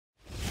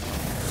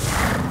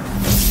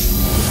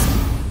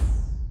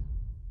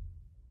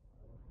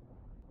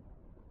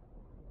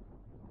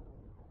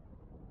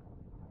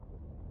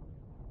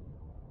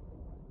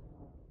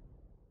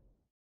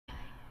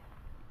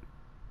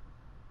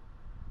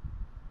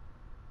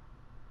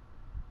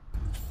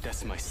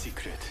That's my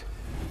secret.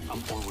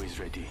 I'm always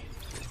ready.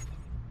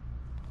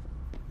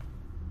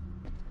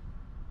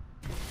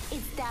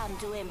 It's time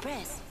to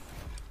impress.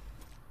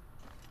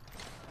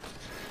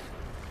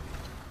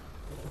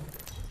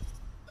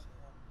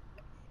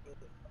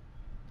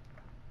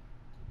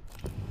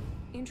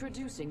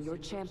 Introducing your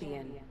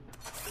champion.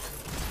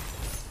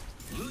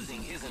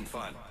 Losing isn't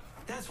fun.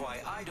 That's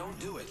why I don't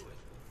do it.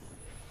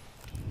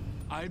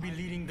 I'll be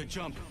leading the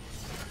jump.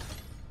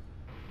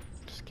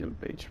 Skill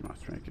benchmark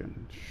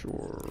ranking,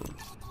 sure.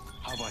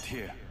 How about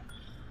here?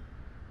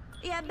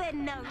 Yeah, bet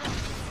no.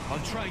 I'll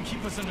try and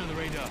keep us under the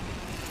radar.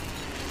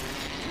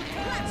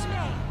 Watch me.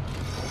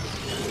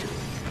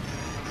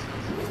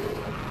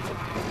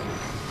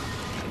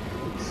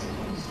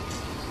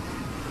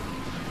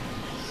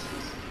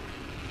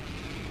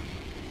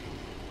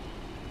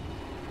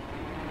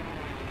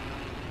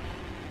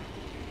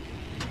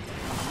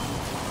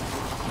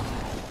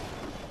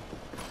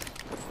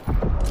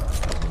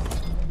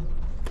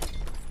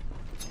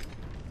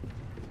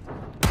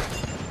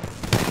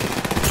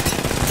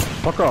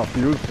 Fuck off,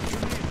 dude.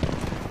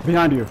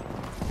 Behind you.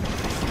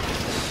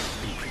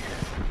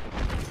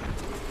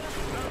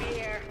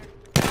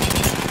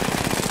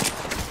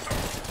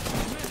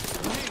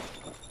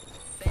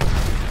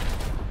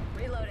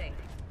 Reloading.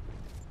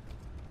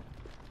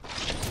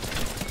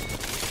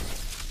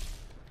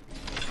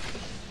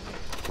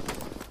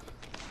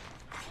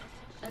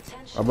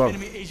 Attention. Above.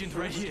 Enemy agent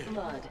right here.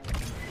 Blood.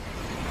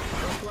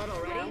 Blood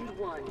already? Round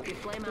one. You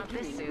flame out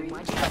this soon.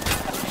 Why'd you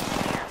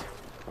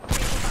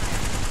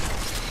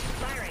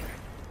Firing.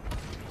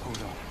 Hold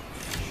on.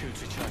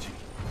 Shields recharging.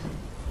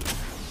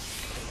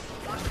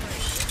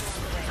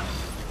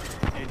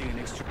 Adding an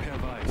extra pair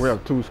of eyes. We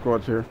have 2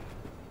 squads here.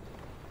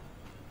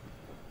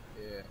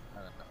 Yeah, I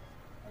don't know.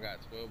 I got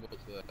 12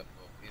 bullets left.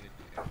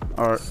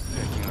 All right.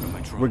 Backing out of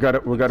my drone.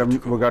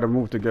 We gotta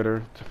move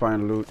together to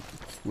find loot.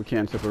 We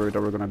can't separate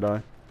or we're gonna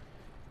die.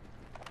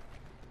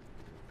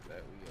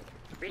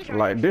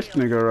 Like this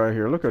nigga right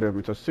here, look at him,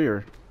 it's a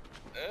seer.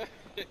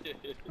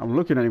 I'm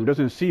looking at him, he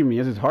doesn't see me, he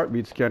has his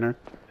heartbeat scanner.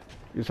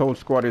 His whole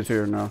squad is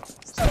here now.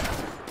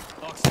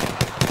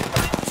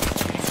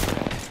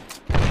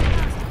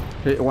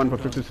 Hit one for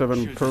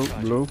 57 pro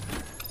blue.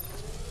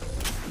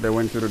 They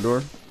went through the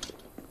door.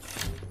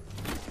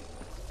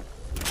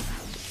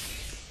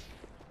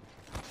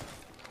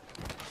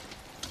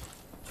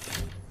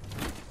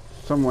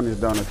 Someone is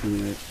down a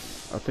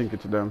teammate. I think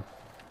it's them.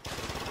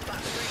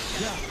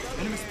 Yeah,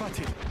 enemy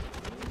spotted.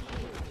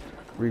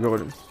 We go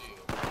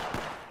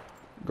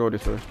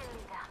this way.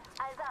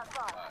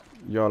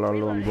 Y'all are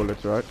low on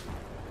bullets, right?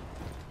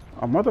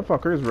 A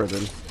motherfucker is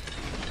resin.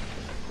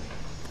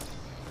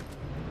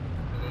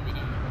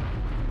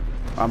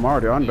 I'm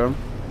already on them.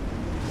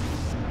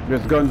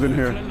 There's guns in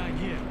here.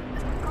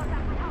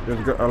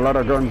 There's a lot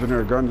of guns in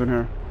here. Guns in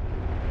here.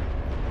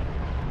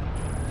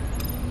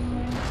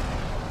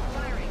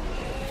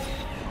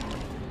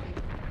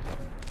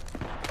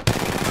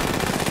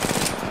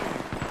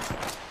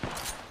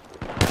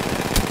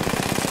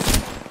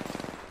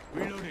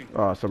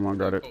 Oh, someone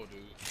got it.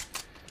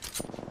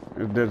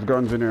 If there's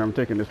guns in here, I'm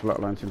taking this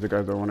flatline since the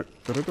guys don't want it.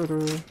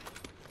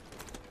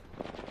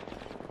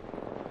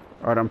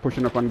 Alright, I'm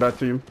pushing up on that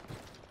team.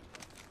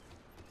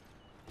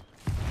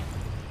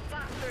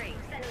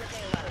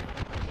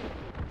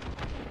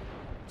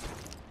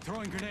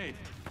 Throwing grenade.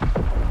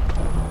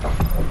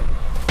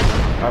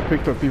 I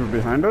picked up people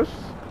behind us.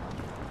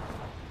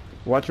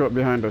 Watch out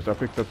behind us. I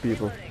picked up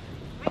people.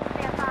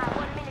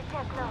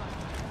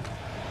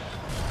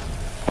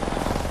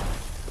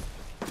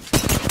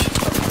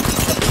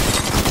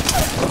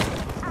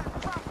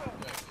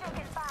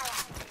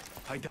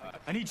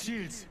 I need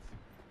shields.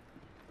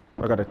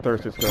 I got a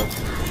thirsty guy.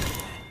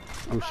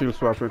 I'm shield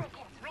swapping.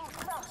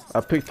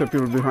 I picked up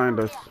people behind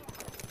us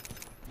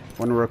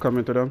when we were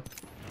coming to them.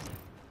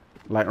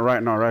 Like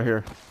right now, right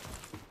here.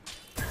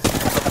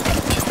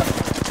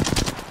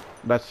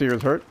 That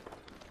seer's hurt.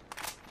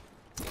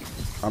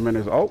 I'm in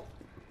his ult.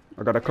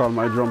 I gotta call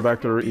my drone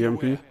back to the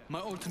EMP. My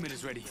ultimate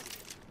is ready.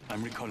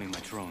 I'm recalling my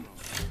drone.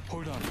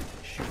 Hold on.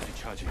 Shield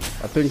recharging.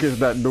 I think it's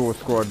that duo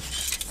squad.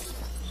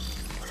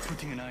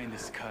 Putting an eye in the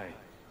sky.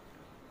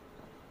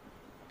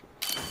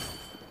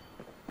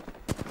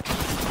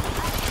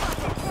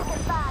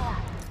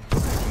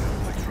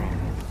 My drone.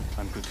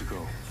 I'm good to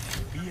go.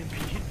 EMP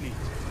hit me.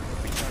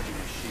 Recharging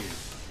my shield.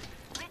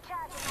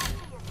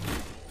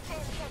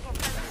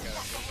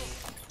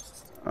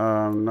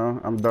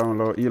 No, I'm down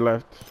low. E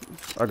left.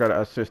 I got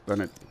an assist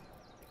on it.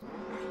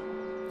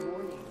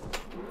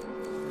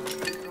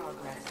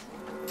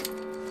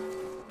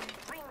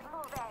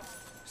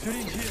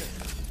 Syringe here.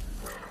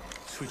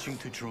 Switching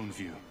to drone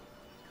view.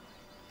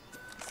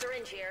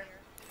 Syringe here.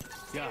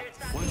 Yeah,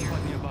 one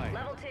squad nearby.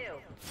 Level 2.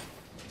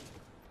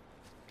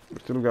 We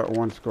still got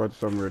one squad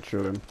somewhere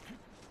chilling.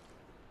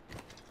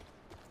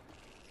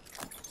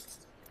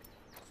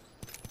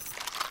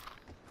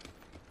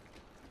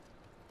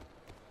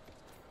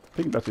 I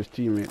think that's his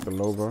teammate, the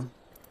Lova.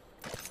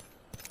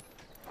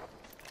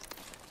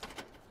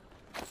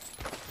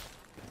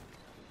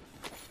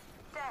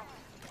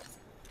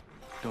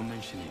 Don't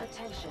mention it.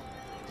 Attention.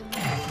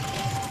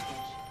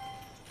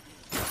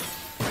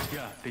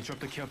 Yeah, they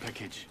dropped the care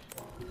package.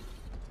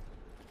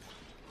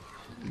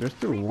 There's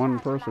still one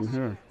person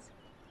here.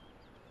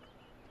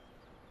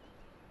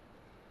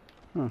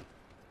 Huh.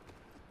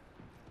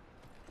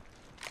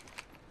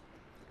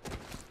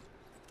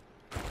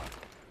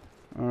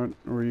 Alright,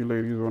 where you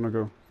ladies wanna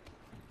go?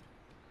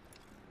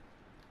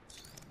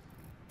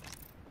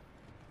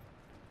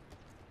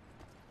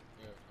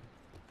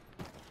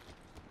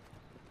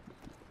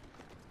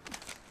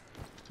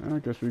 I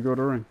guess we go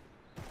to ring.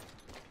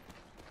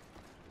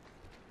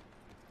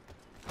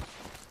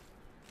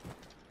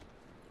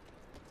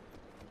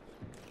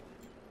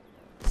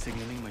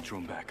 Signaling my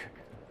drone back.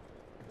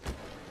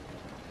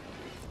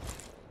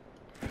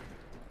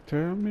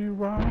 Tell me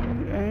why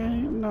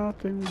ain't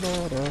nothing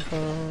but a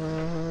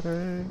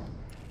heartache.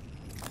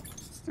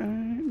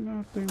 Ain't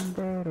nothing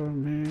but a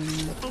me.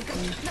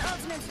 The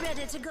ultimate's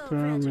ready to go, Tell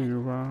Bridget. me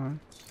why.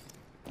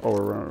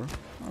 Oh,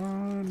 I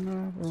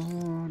never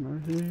wanna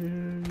hear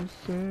you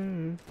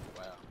say.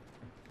 Wow.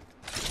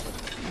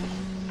 I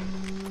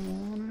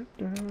want it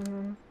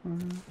down.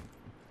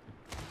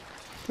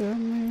 Tell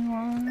me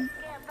why.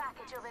 Care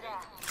package over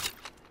there.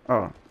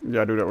 Oh,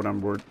 yeah, I do that when I'm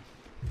bored.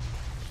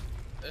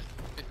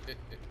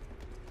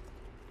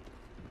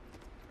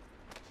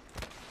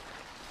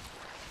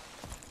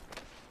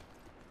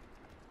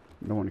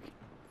 No one.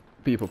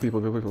 People.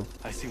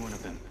 I see one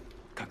of them.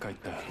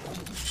 Kakaita.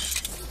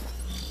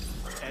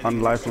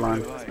 On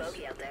lifeline.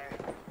 Smoky out there.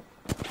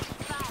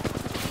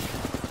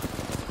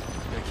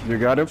 You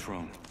got him?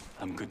 Drone.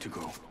 I'm good to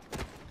go.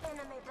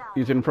 Enemy down.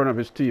 He's in front of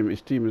his team.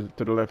 His team is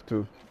to the left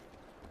too.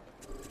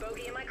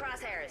 Bogey in my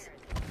crosshairs.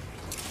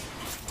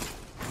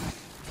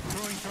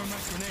 Throwing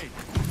thermite grenade.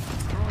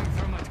 Throwing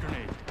thermite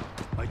grenade.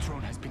 My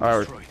drone has been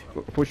Alright,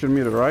 destroyed. pushing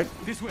me to the right.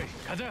 This way.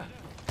 Kaza.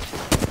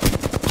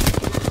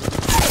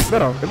 Is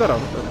that a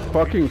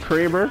fucking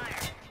Kraber?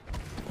 Fox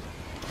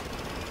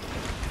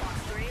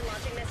 3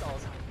 launching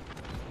missiles.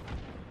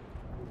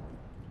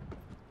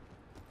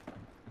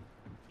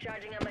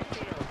 Charging on my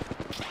shield.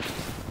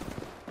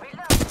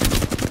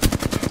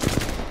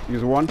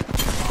 He's one.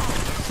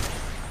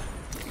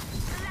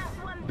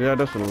 Yeah,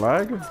 that's a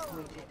lag.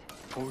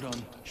 Hold on.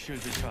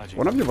 Shield recharging.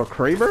 One of you have a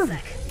Kraber? Healing up.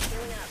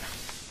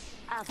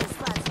 Alpha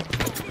spotted.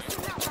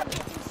 Listen up, I'm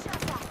getting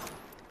shot at.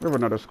 We have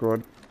another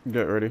squad.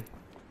 Get ready.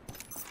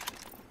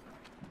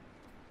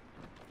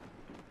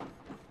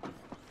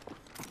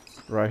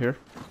 Right here.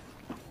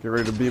 Get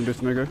ready to beam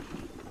this nigga.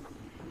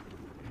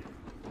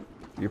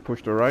 You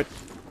push the right.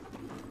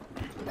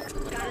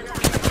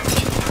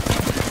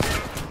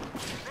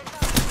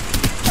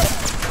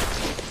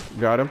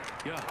 Got him.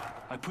 Yeah,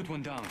 I put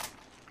one down.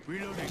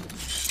 Reloading.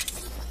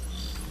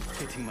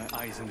 Getting my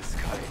eyes in the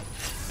sky.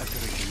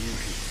 Activating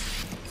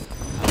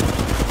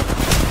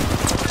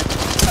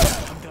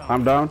EMP.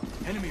 I'm down.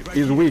 Enemy right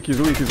He's here. weak.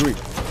 Down and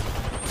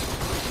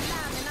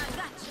I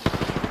got you.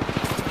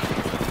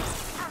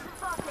 Alpha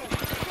spotted.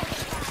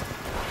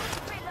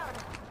 Reload.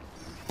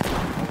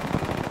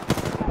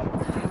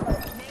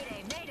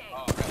 Mayday.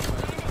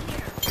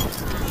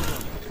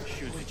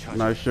 Shield recharging.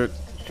 Nice shit.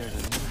 There's a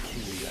new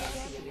kill leader.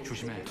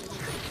 조심해. I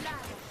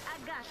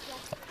got you.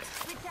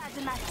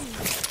 Recharging my team.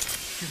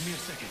 Give me a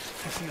second.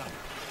 Fixing up.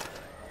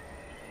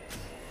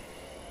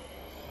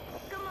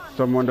 Come on.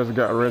 Someone just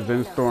got a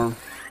Resident Storm.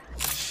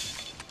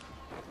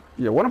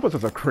 Yeah, one of us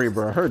is a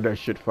Kraber. I heard that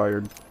shit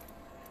fired.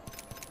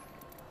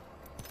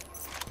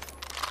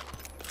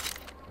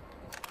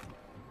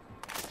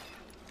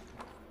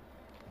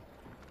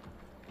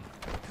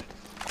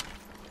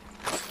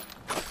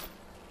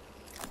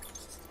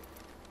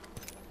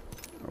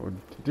 Oh,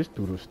 this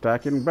dude was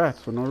stacking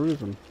bats for no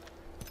reason.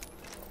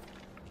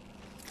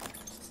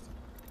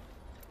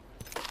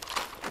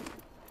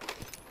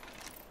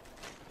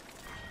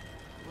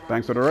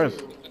 Thanks for the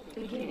rest.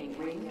 Beginning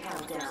ring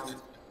countdown.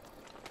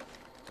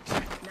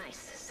 Nice.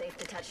 Safe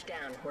to touch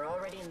down. We're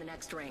already in the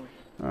next ring.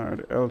 Alright,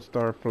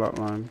 L-Star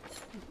flatline.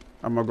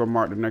 I'm gonna go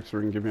mark the next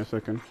ring. Give me a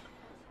second.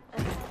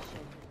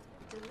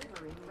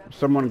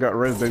 Someone got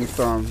Resident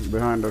Storm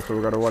behind us, so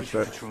we gotta watch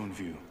Switch that. to drone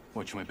view.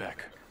 Watch my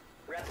back.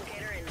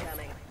 Replicator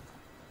incoming.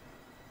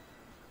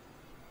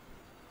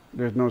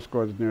 There's no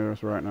squads near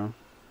us right now.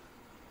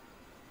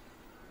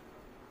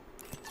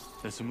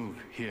 Let's move.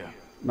 Here.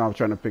 Now I'm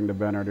trying to ping the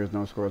banner. There's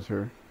no squads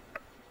here.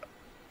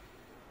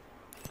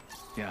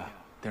 Yeah,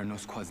 there are no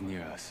squads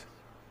near us.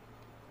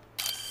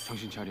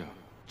 정신 차려.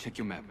 Check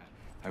your map.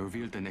 I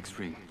revealed the next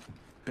ring.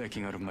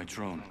 Backing out of my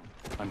drone.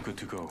 I'm good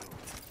to go.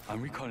 I'm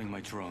recalling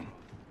my drone.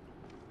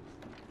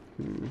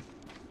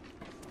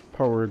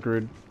 Power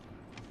grid.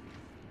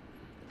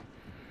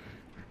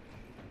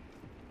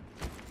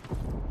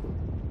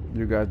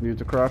 You guys need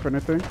to craft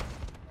anything?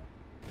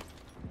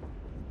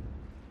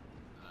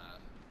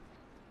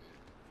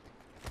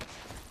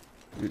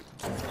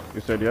 You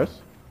said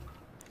yes?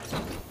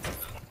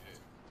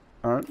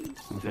 Alright.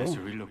 Let's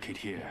relocate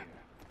here.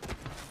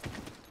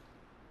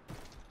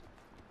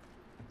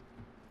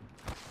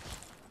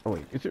 Oh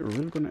wait, is it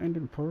really gonna end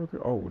in power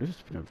grid? Oh, this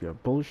is gonna be a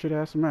bullshit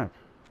ass map.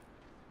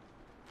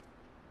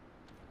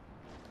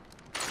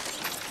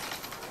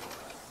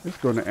 It's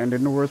going to end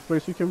in the worst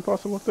place you can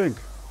possibly think.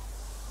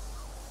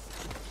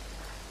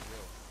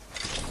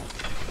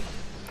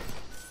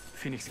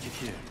 Phoenix kit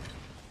here.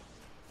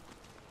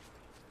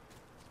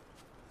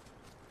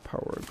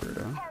 Power grid,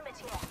 huh? Helmet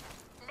here.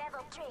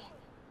 Level 3.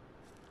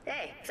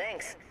 Hey,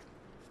 thanks.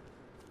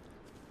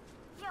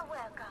 You're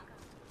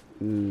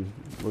welcome.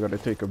 We gotta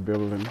take a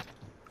building.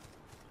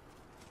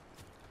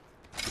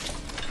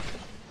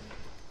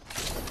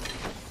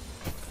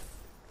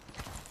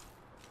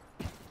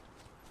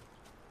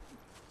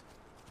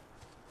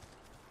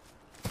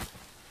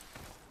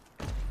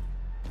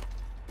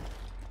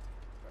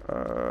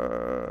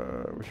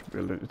 Which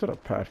building? Is that a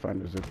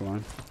Pathfinder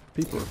zipline?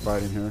 People are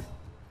fighting here.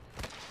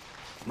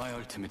 My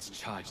ultimate's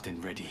charged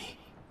and ready.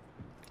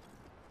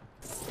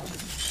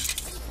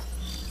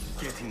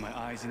 Getting my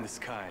eyes in the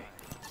sky.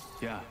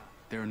 Yeah,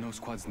 there are no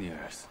squads near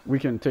us. We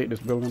can take this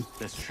building.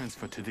 Let's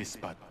transfer to this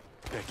spot.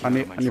 And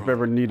if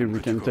ever needed, we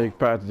can take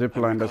Pat's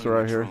zipline that's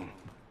right here.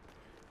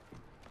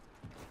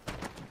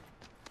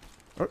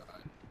 Oh.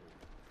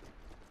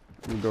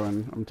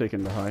 I'm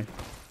taking the high.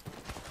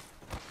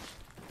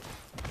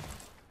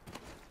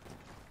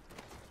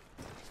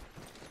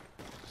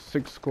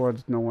 Six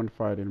squads, no one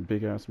fighting.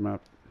 Big ass map.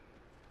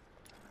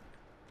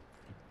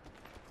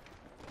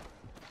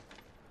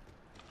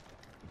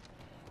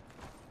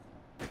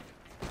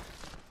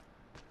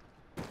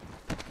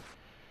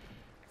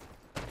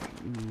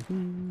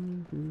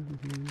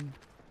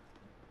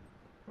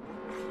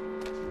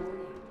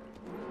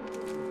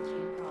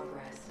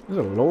 There's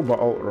a Loba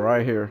out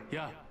right here.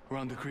 Yeah, we're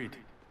on the grid.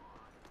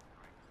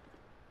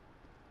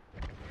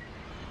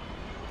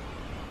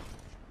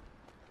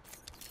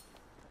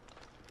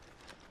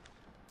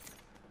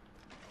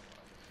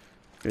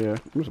 Yeah,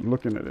 I'm just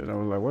looking at it. I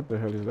was like, what the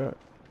hell is that?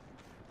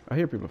 I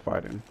hear people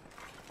fighting.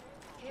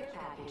 Care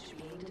package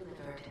being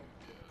delivered.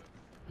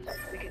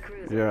 We could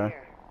cruise Yeah. over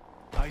here.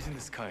 Eyes in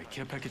the sky.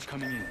 Care package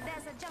coming in.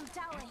 There's a jump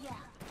tower here.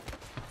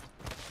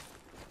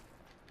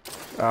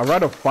 I'd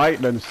rather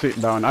fight than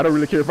sit down. I don't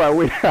really care if I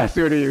win. I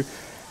swear to you. AJ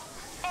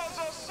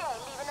Shea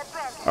leaving the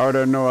brand. I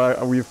don't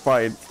know. We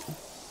fight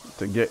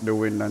to get the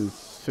win than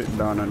sit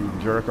down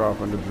and jerk off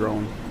on the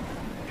drone.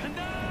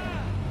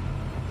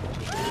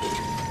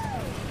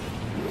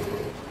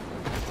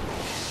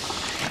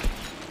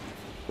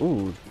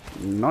 Ooh,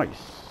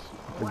 nice.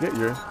 Forget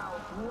your.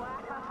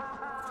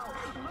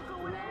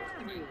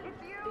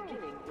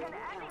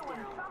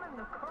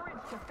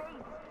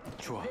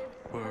 Sure,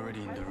 we're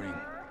already in the ring.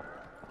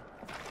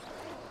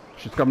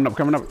 She's coming up,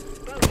 coming up.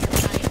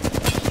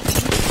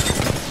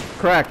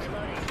 Cracked.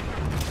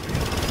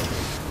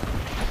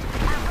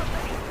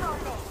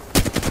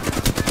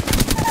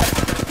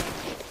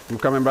 I'm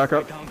coming back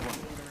up. Down one.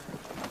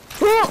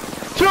 Oh!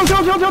 Chill.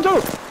 Just giving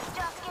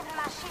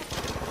my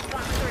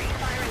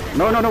shit.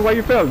 No, why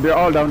you fell? They're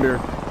all down there.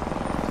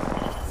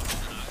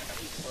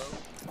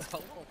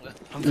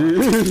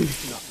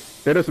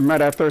 They just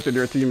mad at thirsty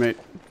their teammate.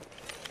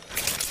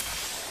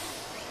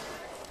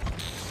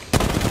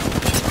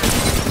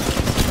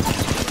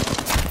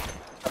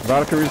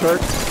 Valkyrie's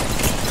hurt. Big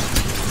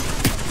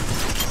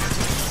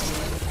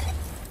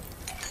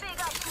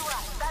up to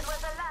us. That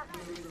was a lot.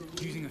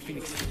 Using a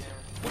Phoenix kit.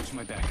 Watch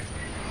my back.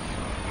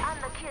 I'm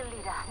the kill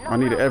leader. No I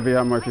need mercy. every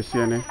ammo if you see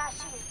any. Recharging my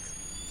shields.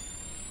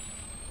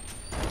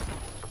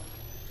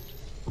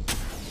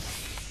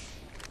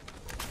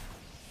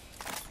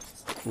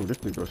 Ooh, this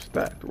thing goes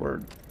stacked.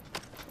 Word.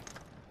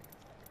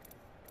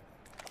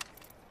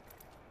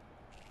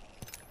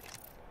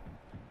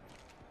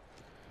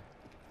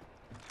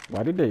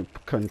 Why did they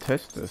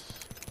contest this?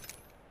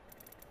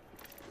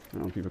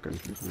 No, people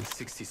confuse me.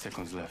 60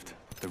 seconds left.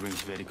 The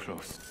ring's very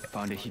close.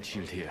 Found a heat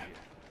shield here.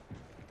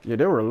 Yeah,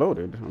 they were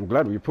loaded. I'm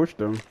glad we pushed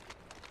them.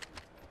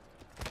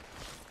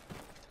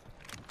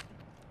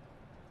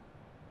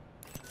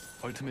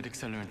 Ultimate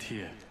accelerant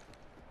here.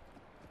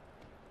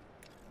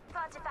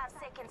 45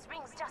 seconds.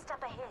 Rings just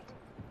up ahead.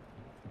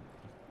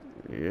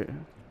 Yeah.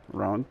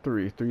 Round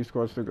 3. 3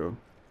 squads to go.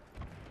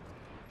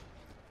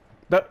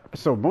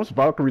 So most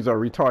Valkyries are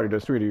retarded,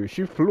 that's really.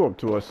 She flew up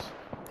to us.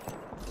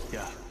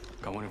 Yeah,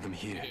 got one of them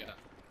here.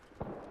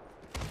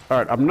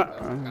 Alright, I'm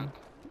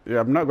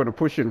not gonna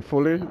push in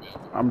fully.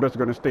 I'm just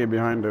gonna stay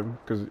behind them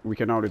because we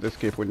can always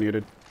escape when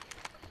needed.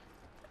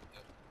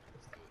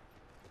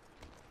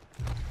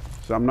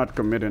 So I'm not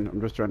committing.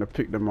 I'm just trying to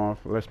pick them off,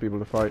 less people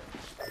to fight.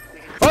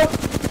 Oh!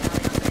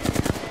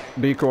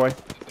 Decoy.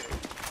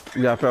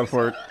 Yeah, I fell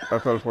for it. I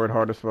fell for it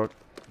hard as fuck.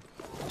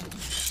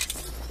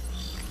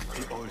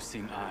 The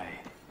all-seeing eye.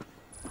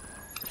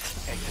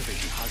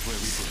 Activating hardware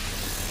reboot.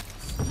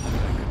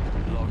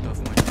 Logged off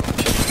my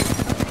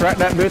drone. Crack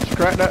that bitch.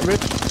 Crack that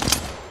bitch.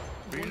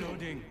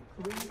 Reloading.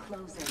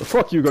 The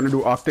fuck you gonna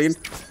do, Octane?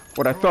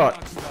 What I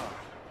thought.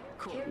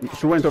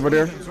 She went over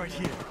there. It's right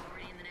here.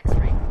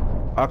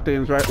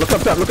 Octane's right. Look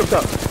up top. Look up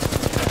top.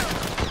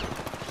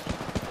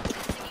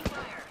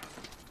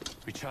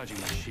 Recharging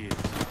my shield.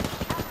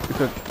 It's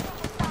a...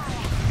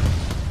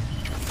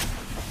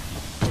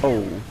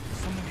 Oh.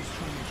 Someone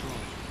destroying the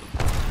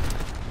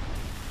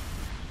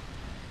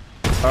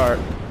drone.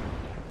 Alright.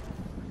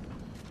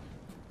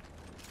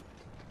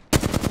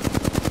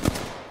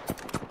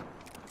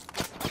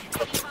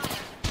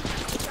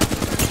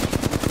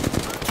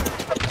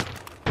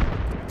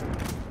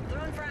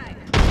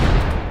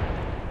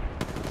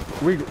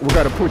 We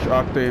gotta push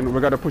Octane.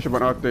 We gotta push him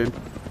on Octane.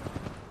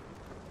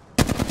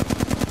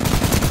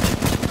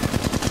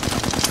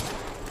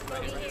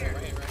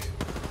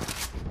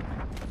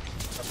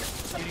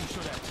 Getting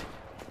shot at.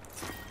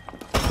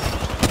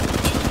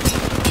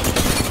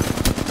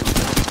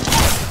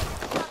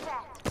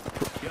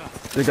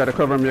 You gotta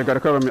cover me. You gotta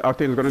cover me.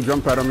 Octane's gonna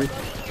jump out of me.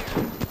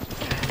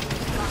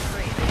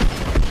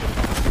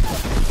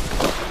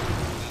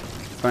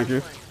 Thank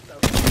you.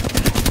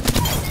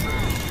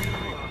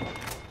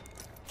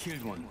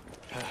 Killed one.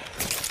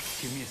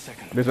 Give me a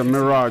second. There's a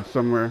Mirage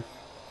somewhere.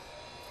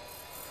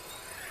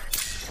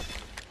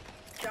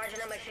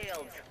 Charging on my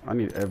shields. I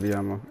need heavy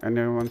ammo.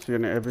 Anyone see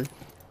any heavy?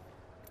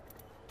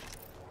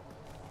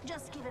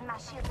 Just giving my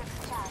shield a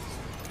charge.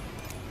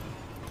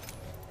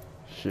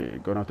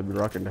 Shit, gonna have to be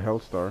rocking the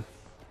Hellstar.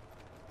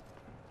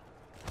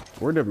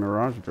 Where did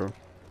Mirage go?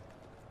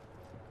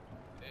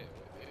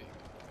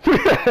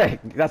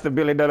 That's $1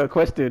 billion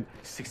question.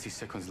 60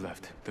 seconds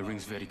left. The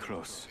ring's very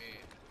close.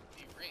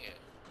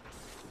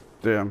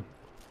 Damn.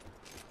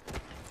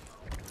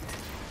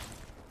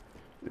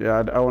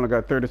 Yeah, I only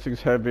got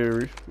 36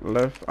 heavy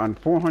left and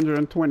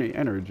 420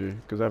 energy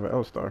because I have an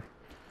L-Star.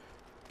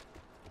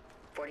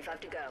 45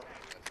 to go.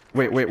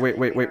 Wait.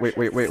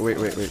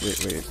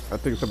 I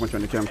think someone's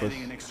on the campus.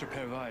 Adding an extra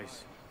pair of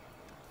eyes.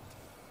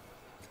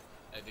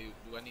 Hey, do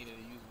I need to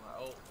use my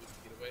ult to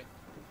get away?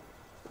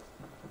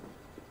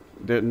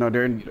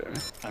 They're in.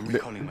 I'm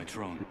recalling my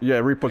drone.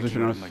 Yeah,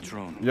 reposition us. My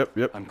drone.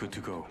 Yep. I'm good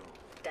to go.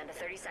 Down to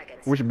 30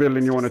 seconds. Which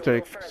building you want to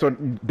take? So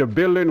the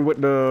building with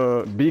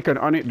the beacon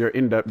on it, they're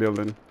in that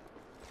building.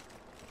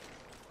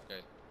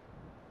 Okay.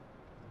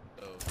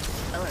 So,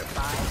 Alert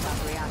 5,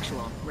 Valkyrie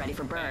actual. Ready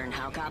for burn.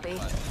 How copy?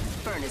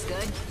 Burn is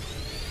good.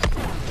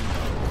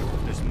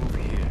 Let's move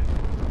here.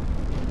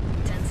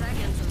 10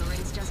 seconds and the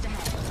ring's just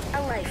ahead.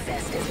 A life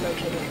vest is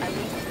located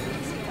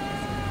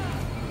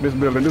This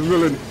building.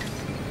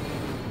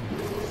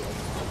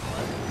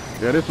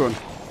 Yeah, this one.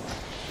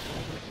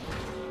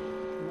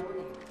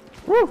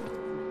 Woo!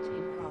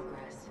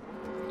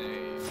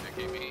 hey, that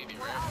can't be any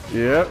right?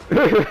 Yeah.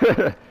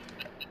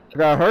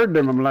 I heard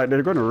them. I'm like,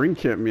 they're gonna ring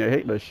camp me. I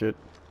hate that shit.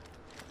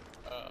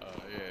 Yeah,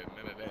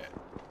 none of that.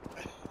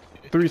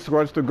 3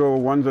 squads to go.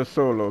 One's a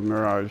solo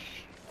Mirage.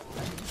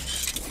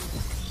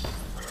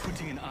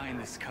 Putting an eye in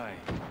the sky.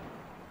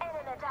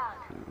 Enemy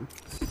down.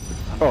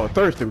 Oh,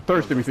 thirst him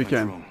if you My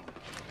can. drone.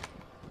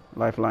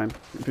 Lifeline.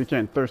 If you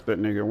can, thirst that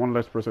nigga. One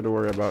less person to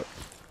worry about.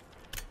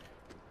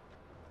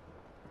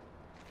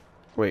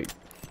 Wait.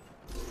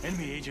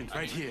 Enemy agent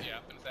right here. Yeah,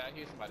 I'm gonna say I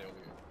hear somebody over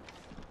here.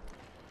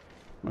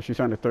 No, she's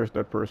trying to thirst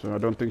that person. I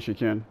don't think she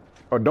can.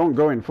 Oh, don't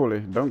go in fully.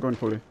 Don't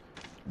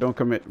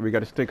commit. We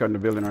gotta stick on the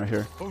building right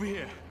here. Over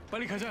here.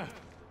 빨리 가자.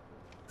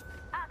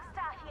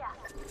 Oxstar here.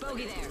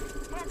 Bogey there.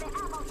 Heavy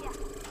ammo here.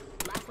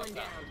 Last one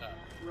down.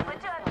 We're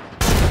done.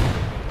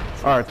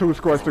 Alright, 2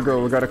 squads to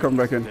go. We gotta come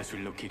back in. Let's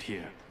relocate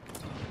here.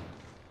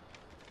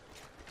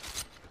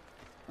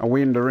 And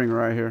we in the ring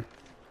right here.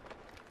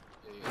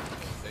 Yeah,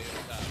 stay on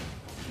top.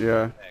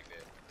 Yeah. Back there.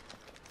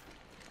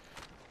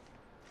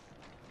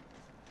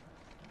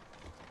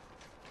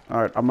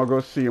 Alright, I'm gonna go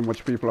see how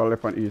much people are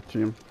left on each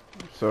team.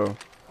 So,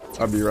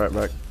 I'll be right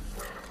back.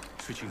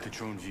 Switching to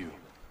drone view.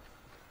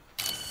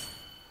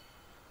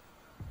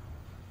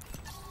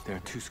 There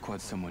are 2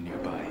 squads somewhere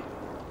nearby.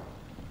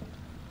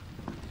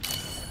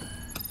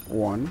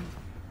 1.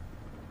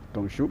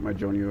 Don't shoot my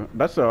Junior.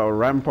 That's a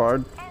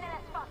rampart. Enemy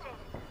spotted.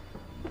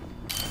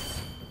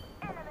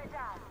 Enemy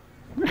down.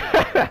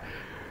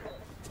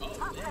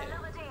 Hostile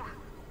over there.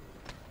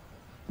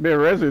 They're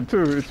resin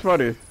too. It's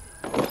funny.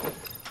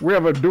 We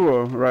have a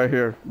duo right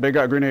here. They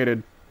got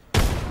grenaded.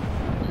 Yeah,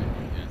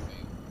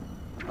 see.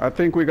 I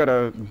think we got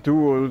a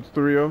duo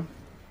trio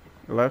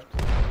left.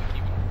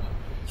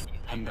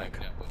 I'm back.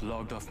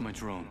 Logged off my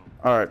drone.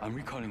 Alright, I'm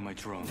recalling my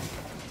drone.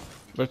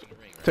 let's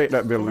take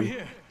that Over building.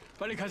 here.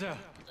 빨리 가자.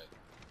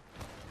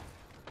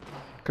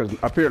 Because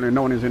apparently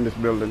no one is in this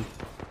building.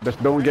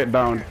 Just don't get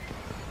down.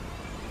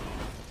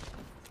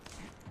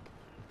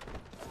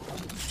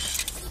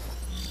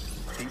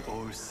 The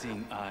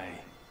all-seeing eye.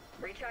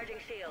 Recharging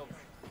shields.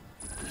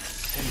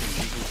 Sending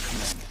legal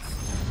command.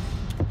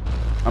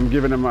 I'm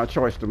giving them a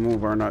choice to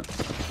move or not.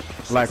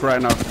 Like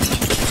right now.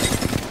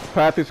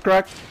 Path is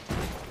cracked.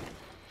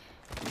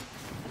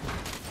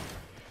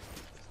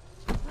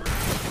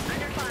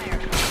 Under fire.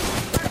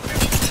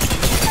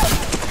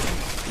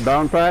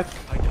 Down path.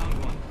 I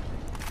downed one.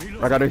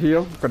 Reload. I gotta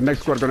heal. The next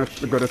squad gonna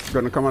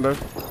come on us.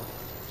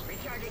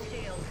 Recharging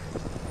shields.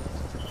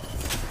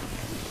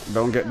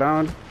 Don't get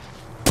down.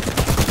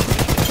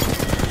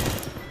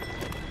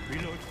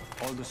 Reload.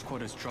 All the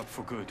squatters dropped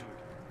for good.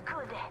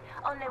 Good.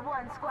 Only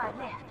 1 squad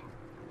left.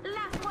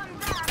 Last one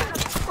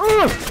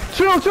down.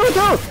 Chill.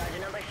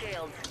 Charging on my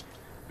shields.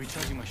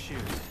 Recharging my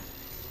shield.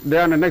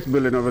 They're on the next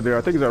building over there.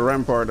 I think it's a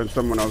rampart and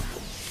someone else.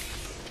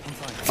 I'm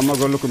fine. I'm gonna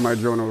go look at my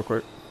drone real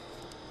quick.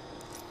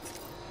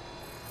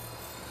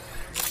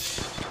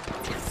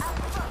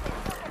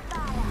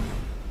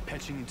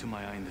 Patching into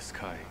my eye in the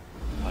sky.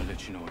 I'll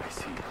let you know what I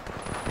see.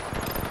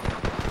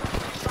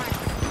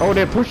 Oh,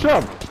 they push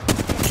up.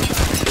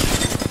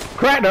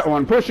 Crack that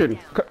one. Pushing.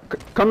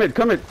 Come it.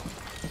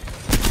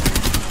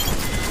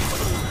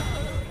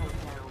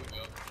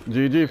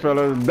 GG,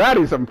 fellas. That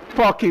is some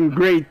fucking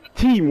great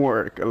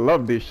teamwork. I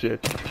love this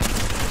shit.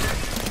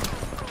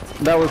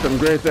 That was some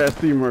great ass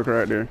teamwork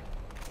right there.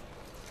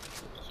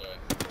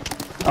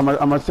 I'm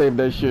gonna save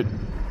that shit.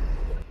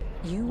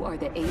 You are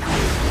the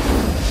 8th.